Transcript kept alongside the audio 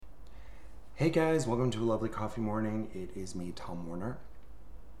Hey guys, welcome to a lovely coffee morning. It is me, Tom Warner.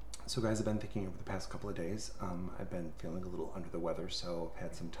 So guys, I've been thinking over the past couple of days. I've been feeling a little under the weather, so I've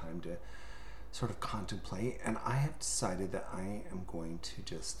had some time to sort of contemplate, and I have decided that I am going to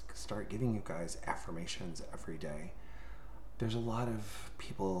just start giving you guys affirmations every day. There's a lot of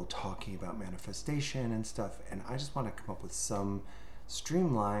people talking about manifestation and stuff, and I just want to come up with some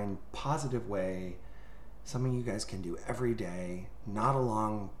streamlined, positive way, something you guys can do every day, not a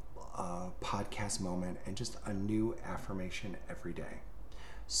long podcast moment, and just a new affirmation every day.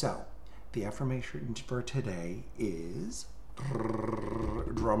 So the affirmation for today is,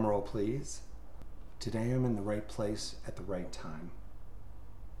 drum roll please, today I'm in the right place at the right time.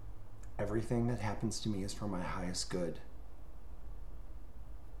 Everything that happens to me is for my highest good.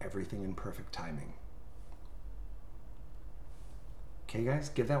 Everything in perfect timing. Okay guys,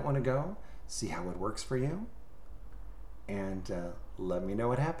 give that one a go, see how it works for you, and let me know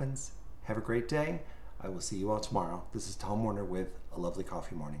what happens. Have a great day. I will see you all tomorrow. This is Tom Warner with A Lovely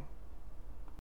Coffee Morning.